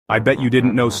I bet you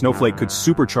didn't know Snowflake could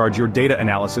supercharge your data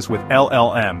analysis with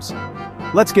LLMs.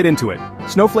 Let's get into it.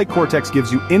 Snowflake Cortex gives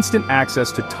you instant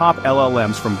access to top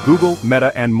LLMs from Google,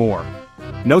 Meta, and more.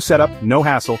 No setup, no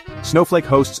hassle, Snowflake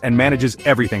hosts and manages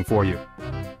everything for you.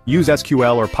 Use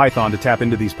SQL or Python to tap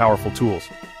into these powerful tools.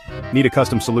 Need a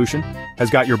custom solution? Has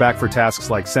got your back for tasks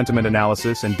like sentiment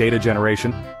analysis and data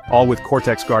generation, all with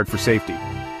Cortex Guard for safety.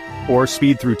 Or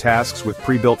speed through tasks with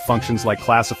pre-built functions like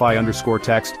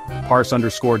classify_text,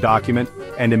 parse_document,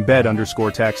 and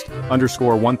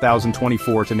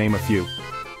embed_text_1024 to name a few.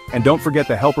 And don't forget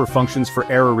the helper functions for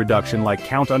error reduction like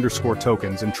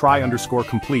count_tokens and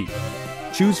try_complete.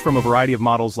 Choose from a variety of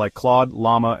models like Claude,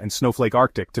 Llama, and Snowflake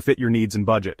Arctic to fit your needs and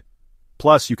budget.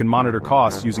 Plus, you can monitor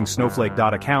costs using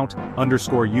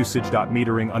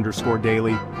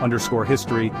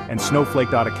snowflake.account_metering_daily_history and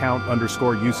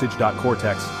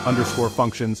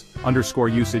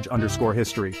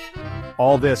snowflake.account_usage.cortex_functions_usage_history.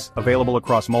 All this available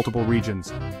across multiple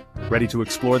regions. Ready to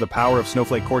explore the power of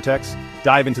Snowflake Cortex?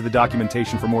 Dive into the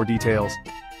documentation for more details.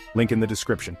 Link in the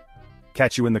description.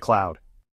 Catch you in the cloud.